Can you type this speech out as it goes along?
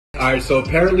Alright, so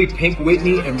apparently Pink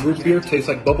Whitney and root beer taste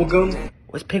like bubblegum.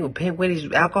 What's Pink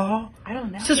Whitney's alcohol? I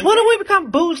don't know. Since when do we become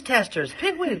booze testers?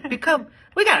 Pink Whitney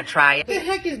we gotta try it. What the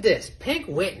heck is this? Pink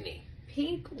Whitney.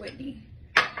 Pink Whitney.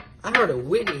 I heard of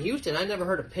Whitney Houston. I never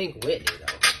heard of Pink Whitney,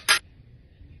 though.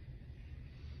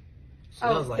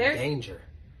 Smells like danger.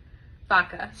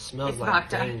 Vodka. Smells it's like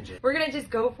vodka. danger. We're gonna just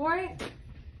go for it.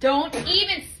 Don't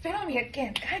even spit on me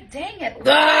again. God dang it.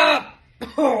 Ah!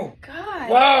 Oh! God.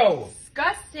 Whoa!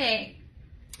 Disgusting.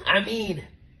 I mean,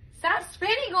 Stop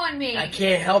spitting on me. I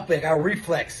can't help it. I got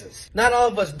reflexes. Not all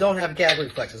of us don't have gag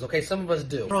reflexes, okay? Some of us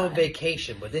do. We're on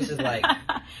vacation, but this is like...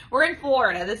 We're in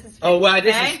Florida. This is... Oh, wow,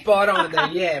 this is spot on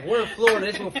then. Yeah, if we're in Florida,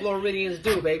 this is what Floridians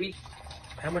do, baby.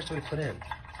 How much do we put in?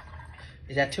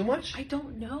 Is that too much? I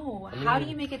don't know. How do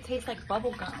you make it taste like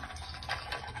bubble gum?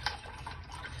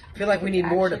 I feel like we need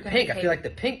more of the pink. I feel like the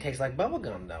pink tastes like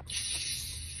bubblegum, though.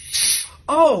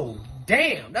 Oh,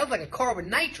 damn. That was like a carbon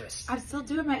nitrous. I'm still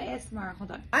doing my ASMR.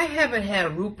 Hold on. I haven't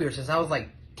had root beer since I was like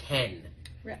 10.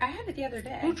 I had it the other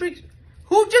day. Who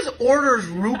just orders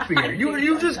root beer?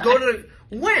 You just go to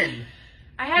when?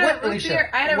 I had a root Alicia,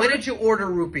 beer. when did you order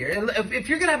root beer? And if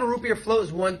you're gonna have a root beer float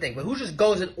is one thing, but who just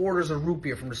goes and orders a root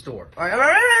beer from the store? All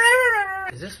right.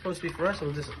 Is this supposed to be for us, or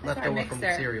is this leftover from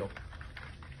the cereal?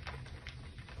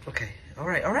 Okay. All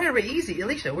right. Everybody, easy,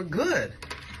 Alicia. We're good.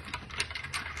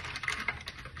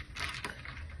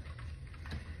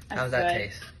 How does that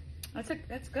taste? That's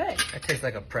good. That tastes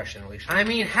like oppression, Alicia. I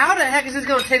mean, how the heck is this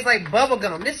gonna taste like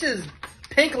bubblegum? This is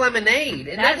pink lemonade.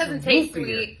 And that doesn't taste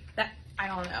sweet. I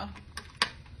don't know.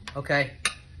 Okay.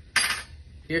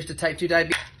 Here's the type 2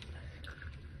 diabetes.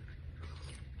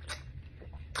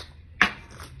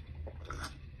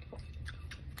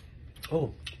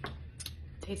 Oh.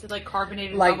 Tasted like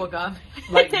carbonated bubblegum.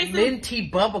 Like minty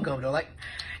bubblegum, though. Like,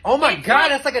 oh my God,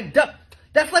 that's like a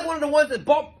that's like one of the ones that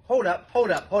hold up.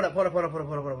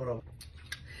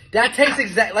 That tastes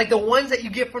exactly like the ones that you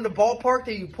get from the ballpark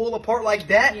that you pull apart like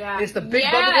that. Yeah. It's the big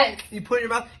bubblegum you put in your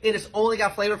mouth, and it's only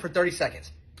got flavor for 30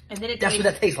 seconds. And then that's what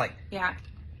that tastes like. Yeah.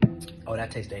 Oh,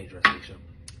 that tastes dangerous, Alicia.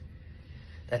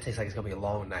 That tastes like it's gonna be a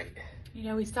long night. You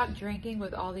know, we stopped drinking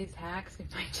with all these hacks. We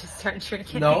might just start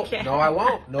drinking again. No, I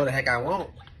won't. No, the heck I won't.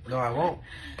 No, I won't.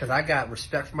 Because I got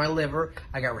respect for my liver,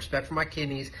 I got respect for my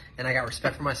kidneys, and I got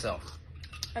respect for myself.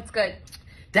 That's good.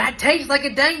 That tastes like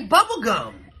a dang bubble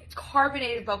gum. It's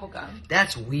carbonated bubble gum.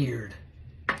 That's weird.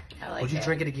 I like it. Would you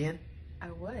drink it again?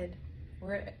 I would.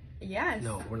 Yes.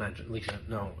 No, we're not, Alicia.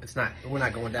 No, it's not. We're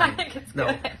not going down. I think it's no,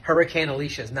 good. Hurricane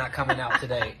Alicia is not coming out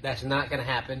today. That's not going to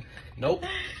happen. Nope.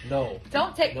 No.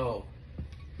 Don't take... No.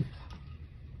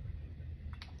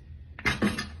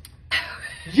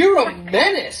 You're a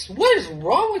menace. What is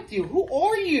wrong with you? Who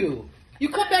are you? You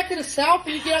come back to the South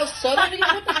and you get out Southern?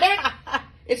 What the heck?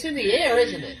 It's in the air,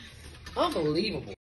 isn't it? Unbelievable.